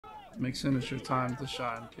Makes sense. It's your time to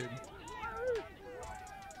shine, kid.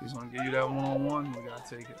 He's gonna give you that one-on-one. We gotta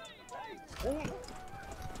take it.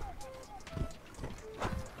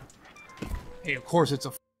 Hey, of course it's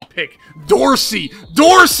a pick. Dorsey!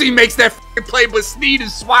 Dorsey makes that play, but Snead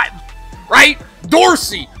is swatting. Right?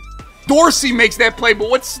 Dorsey! Dorsey makes that play, but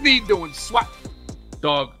what's Snead doing? Swat.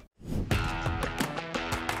 Dog.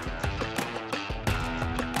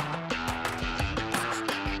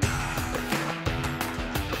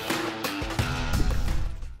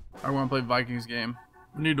 I want to play Vikings game.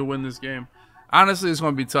 We need to win this game. Honestly, it's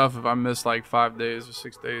going to be tough if I miss like 5 days or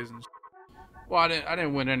 6 days. Well, I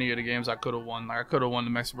didn't win any of the games I could have won. Like I could have won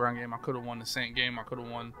the Mexican Brown game. I could have won the Saint game. I could have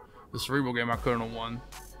won the Cerebral game. I couldn't have won.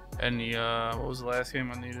 And the what was the last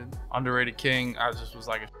game I needed? Underrated King. I just was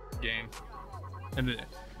like a game. And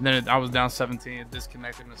then I was down 17. It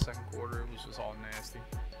disconnected in the second quarter. It was just all nasty.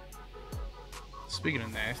 Speaking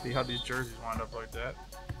of nasty, how these jerseys wind up like that?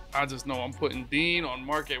 I just know I'm putting Dean on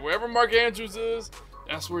Mark. Wherever Mark Andrews is,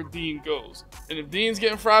 that's where Dean goes. And if Dean's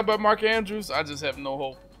getting fried by Mark Andrews, I just have no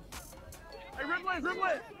hope. Hey,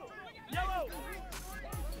 Ridley! Yellow!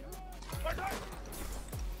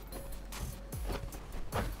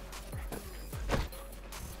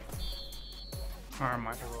 Alright,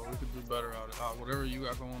 Michael, we could do better out of it. Whatever you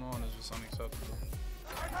got going on is just unacceptable.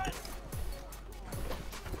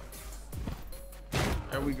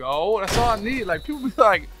 There we go. That's all I need. Like, people be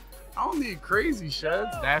like, I don't need crazy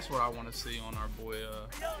sheds. That's what I want to see on our boy.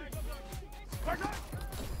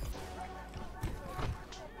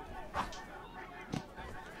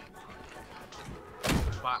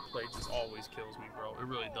 Bot play just always kills me, bro. It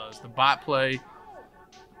really does. The bot play.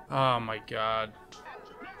 Oh my god.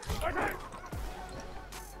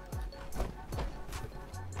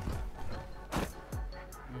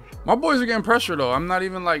 My boys are getting pressure though. I'm not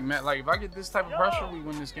even like, man, like if I get this type of pressure, we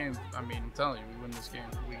win this game. I mean, I'm telling you, we win this game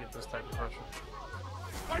if we get this type of pressure.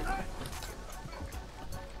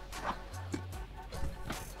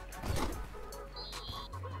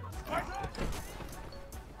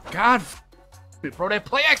 God, bro, that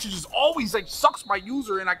play action just always like sucks my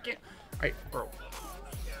user, and I can't. Alright, bro.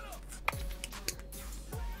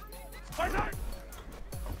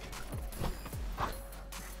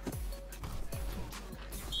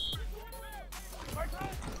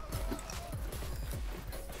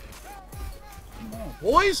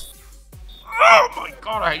 Boys, oh my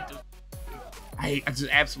god, I hate this. I just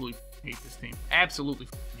absolutely hate this team. Absolutely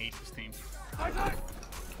hate this team.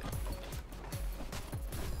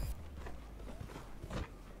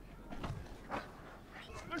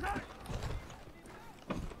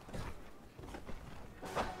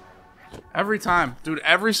 Every time, dude,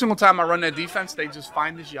 every single time I run that defense, they just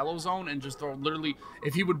find this yellow zone and just throw literally,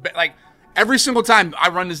 if he would, like, every single time I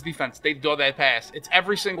run this defense, they throw that pass. It's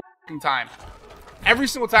every single time. Every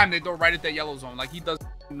single time they throw right at that yellow zone. Like, he does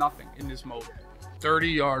nothing in this mode.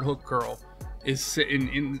 30-yard hook curl is sitting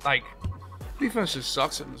in, like, defense just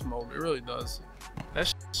sucks in this mode. It really does. That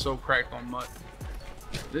shit's so cracked on mud.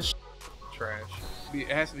 This shit trash. It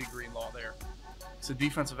has to be green law there. It's a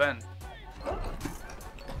defensive end.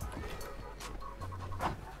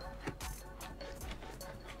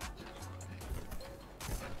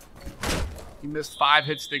 He missed 5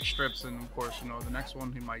 hit stick strips, and of course, you know, the next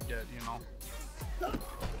one he might get, you know.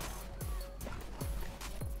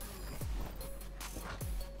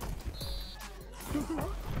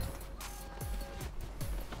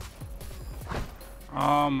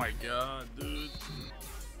 Oh my god, dude.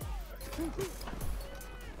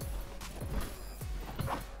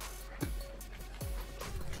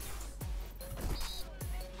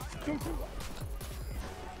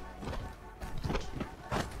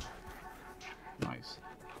 Nice.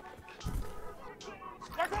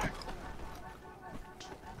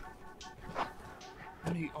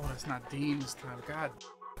 Oh, that's not Dean this time. God.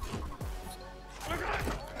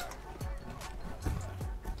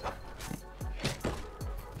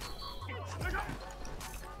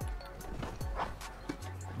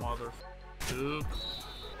 Mother. Dude.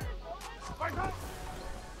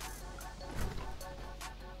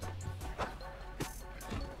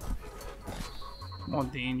 Come on,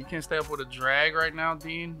 Dean. You can't stay up with a drag right now,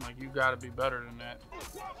 Dean. Like, you gotta be better than that.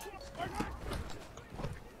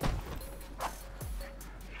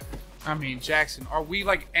 I mean, Jackson, are we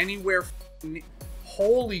like anywhere?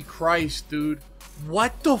 Holy Christ, dude.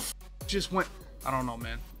 What the f just went? I don't know,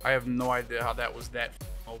 man. I have no idea how that was that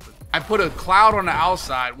open. I put a cloud on the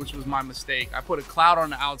outside, which was my mistake. I put a cloud on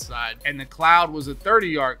the outside, and the cloud was a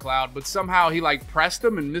 30-yard cloud, but somehow he like pressed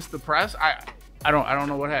him and missed the press. I don't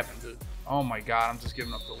know what happened, dude. Oh my god, I'm just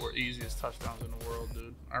giving up the easiest touchdowns in the world,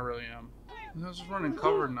 dude. I really am. I was just running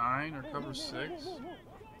cover 9 or cover 6.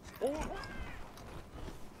 Oh.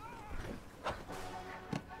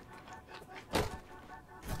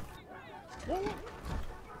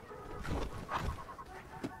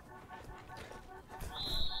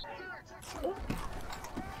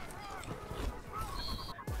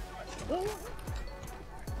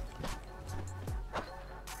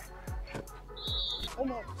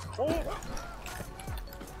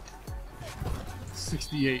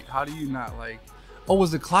 68. How do you not like? Oh,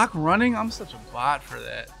 was the clock running? I'm such a bot for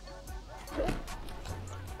that.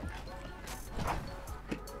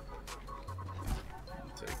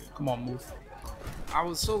 Take it. Come on, move. I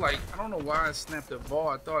was so like, I don't know why I snapped the ball.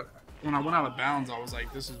 I thought when I went out of bounds, I was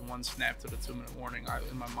like, this is one snap to the 2-minute warning.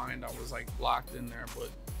 In my mind, I was like locked in there, but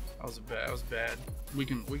that was bad. That was bad. We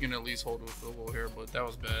can at least hold a field goal here, but that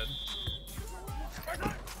was bad.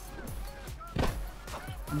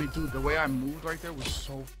 I mean, dude, the way I moved right there was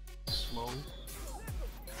so slow.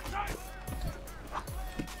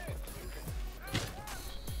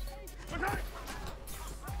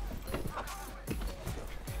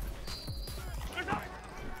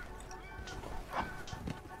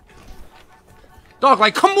 Dog,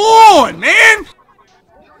 like, come on, man!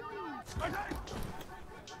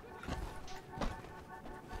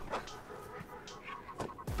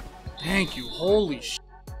 Thank you, holy shit.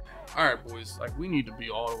 Alright, boys, like, we need to be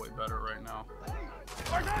all the way better right now.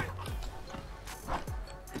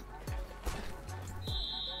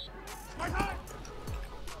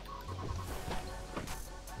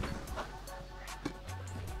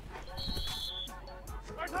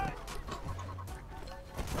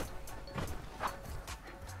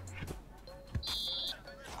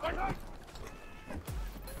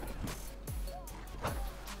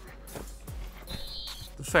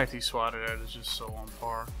 The fact he swatted at is just so on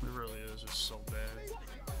par. It really is just so bad.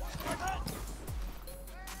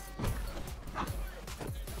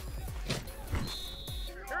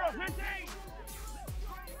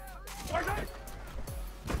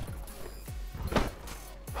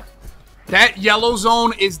 That yellow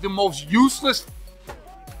zone is the most useless.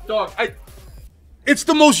 Dog, it's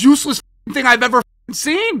the most useless thing I've ever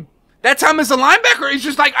seen. That time as a linebacker, it's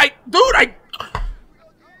just like, dude,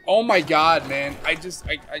 oh my god, man.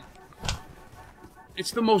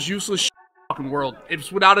 It's the most useless shit in the fucking world. It's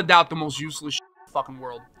without a doubt the most useless shit in the fucking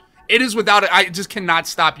world. It is without it. I just cannot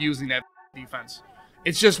stop using that defense.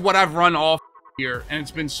 It's just what I've run all year, and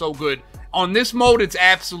it's been so good. On this mode, it's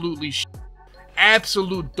absolutely shit.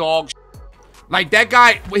 Absolute dog shit. Like, that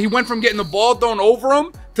guy, he went from getting the ball thrown over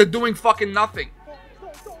him to doing fucking nothing.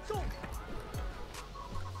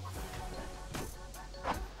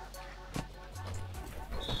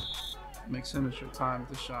 Make sense your time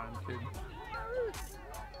to shine, kid.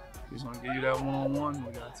 He's gonna give you that one-on-one.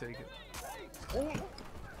 We gotta take it.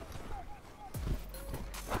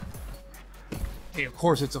 Hey, of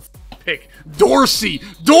course it's a pick. Dorsey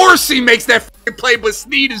makes that play, but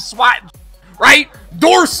Snead is swatting, right?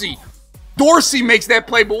 Dorsey makes that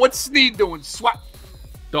play, but what's Snead doing? Swat,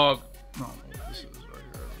 dog. No, this is right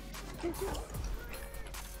here.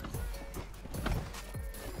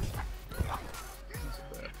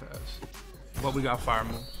 But we got fire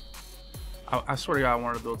move. I swear to God, I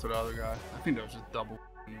wanted to throw it to the other guy. I think that was just double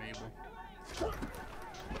Mabel.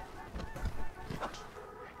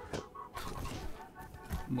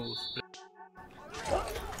 Move.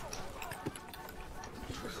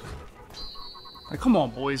 Like, come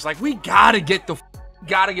on, boys. Like, we gotta get a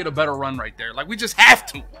better run right there. Like, we just have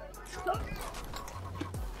to. Let's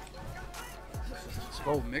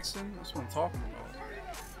go, Mixon. That's what I'm talking about.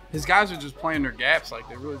 His guys are just playing their gaps. Like,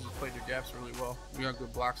 they really just played their gaps really well. We got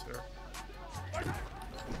good blocks there. I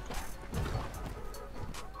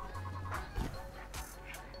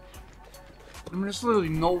mean, there's literally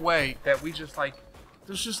no way that we just, like,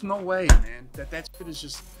 there's just no way, man, that shit is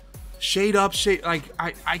just shade up, shade. Like,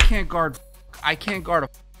 I can't guard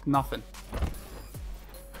nothing.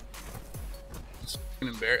 It's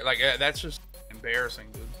embarrassing. Like, that's just embarrassing,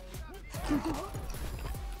 dude.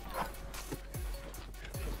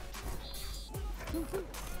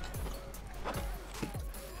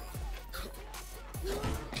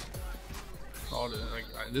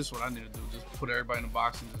 This is what I need to do. Just put everybody in the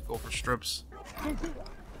box and just go for strips.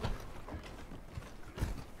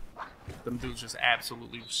 Them dudes just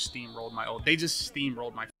absolutely steamrolled my old. They just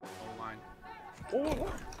steamrolled my old line.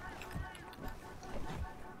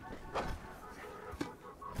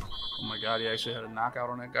 Oh my god, he actually had a knockout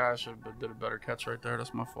on that guy. I should have did a better catch right there.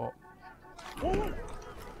 That's my fault.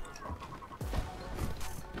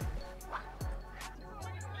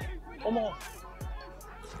 Come on.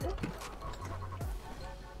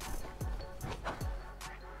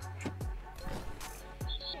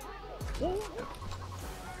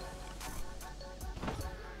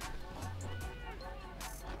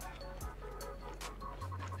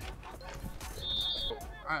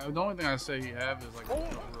 The only thing I say he have is like a real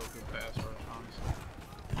good pass rush,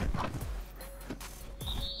 honestly.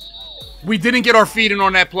 We didn't get our feet in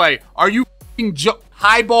on that play. Are you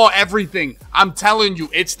high ball everything? I'm telling you,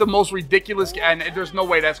 it's the most ridiculous. And there's no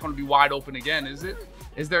way that's going to be wide open again, is it?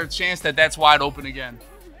 Is there a chance that that's wide open again?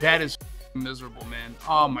 That is miserable, man.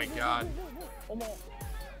 Oh my God.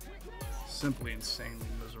 Simply insanely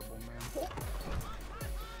miserable, man.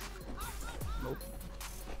 Nope.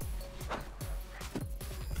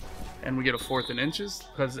 And we get a 4th and inches?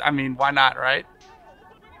 Because, I mean, why not, right?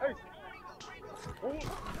 We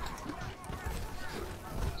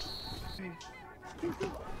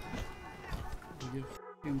get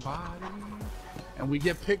fucking body. And we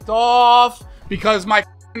get picked off because my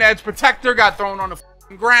edge protector got thrown on the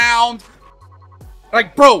ground.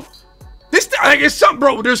 Like, bro, this, like, it's something,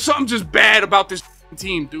 bro. There's something just bad about this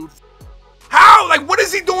team, dude. How? Like, what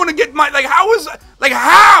is he doing to get my, like, how is, like,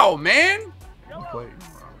 how, man? Wait,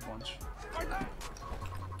 a bunch.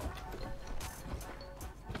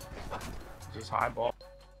 Just high ball.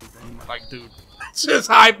 Like, dude, it's just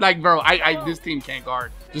high, like, bro, this team can't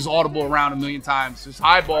guard. Just audible around a million times. Just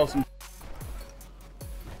high ball some.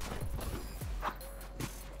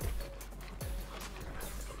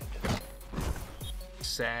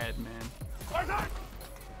 Sad, man.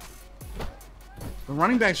 The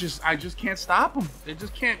running backs just, I just can't stop him. They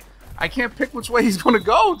just can't, I can't pick which way he's gonna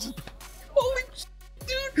go. Just, holy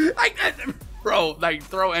shit, dude. Like, bro, like,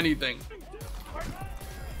 throw anything.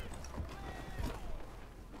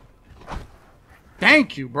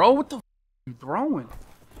 Thank you, bro. What the f are you throwing?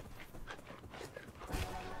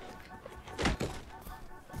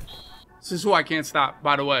 This is who I can't stop,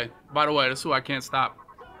 by the way. By the way, this is who I can't stop.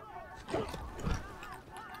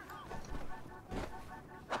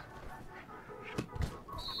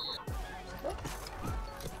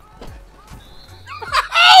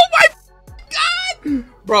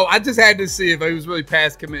 Bro, I just had to see if he was really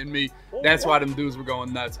pass committing me. That's why them dudes were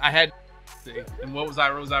going nuts. I had to see. And what was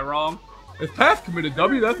I wrong? It's pass committed,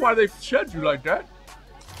 W. That's why they shed you like that.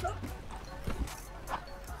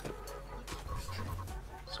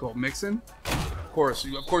 Let's go mixing. Of course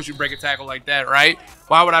you break a tackle like that, right?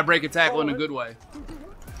 Why would I break a tackle in a good way?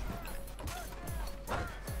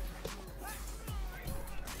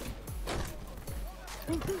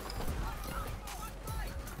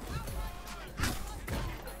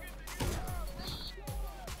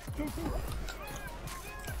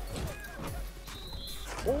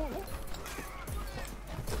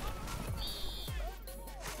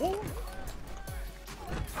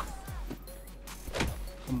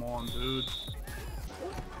 Come on, dude.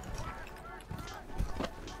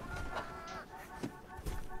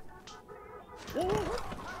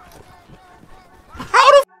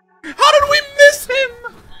 How did we miss him?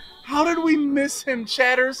 How did we miss him,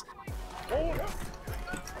 chatters?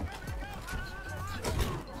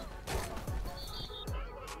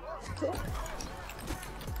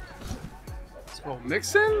 Let's go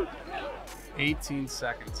mixing. 18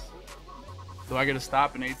 seconds. Do I get a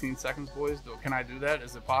stop in 18 seconds, boys? Can I do that?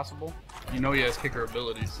 Is it possible? You know he has kicker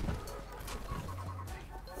abilities.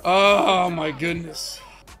 Oh my goodness.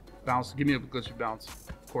 Bounce. Give me a glitchy bounce.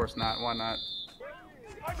 Of course not. Why not?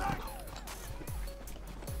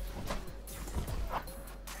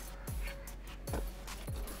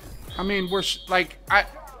 I mean, we're like,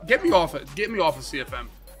 get me off of CFM.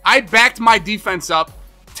 I backed my defense up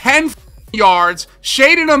 10 yards,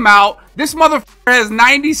 shaded him out. This motherfucker has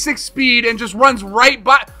 96 speed and just runs right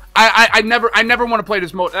by. I never want to play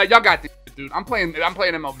this mode. Y'all got this, dude. I'm playing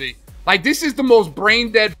MLB. Like, this is the most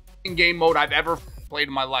brain dead game mode I've ever played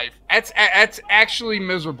in my life. That's actually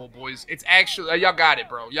miserable, boys. It's actually, y'all got it,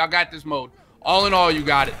 bro. Y'all got this mode. All in all, you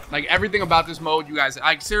got it. Like, everything about this mode, you guys,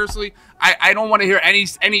 like, seriously, I don't want to hear any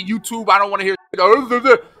YouTube. I don't want to hear,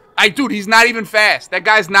 like, dude, he's not even fast. That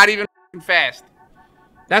guy's not even fast.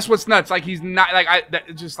 That's what's nuts. Like, he's not,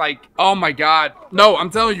 like, just like, oh my God. No, I'm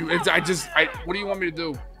telling you, what do you want me to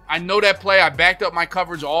do? I know that play. I backed up my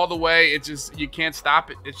coverage all the way. It's just, you can't stop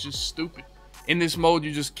it. It's just stupid. In this mode,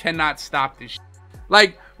 you just cannot stop this shit.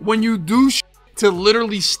 Like, when you do shit to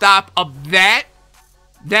literally stop that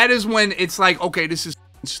is when it's like, okay, this is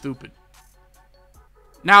stupid.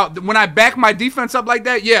 Now, when I back my defense up like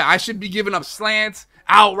that, yeah, I should be giving up slants,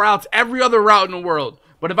 out routes, every other route in the world.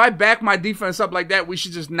 But if I back my defense up like that, we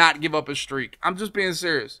should just not give up a streak. I'm just being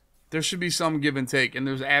serious. There should be some give and take, and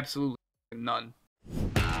there's absolutely none.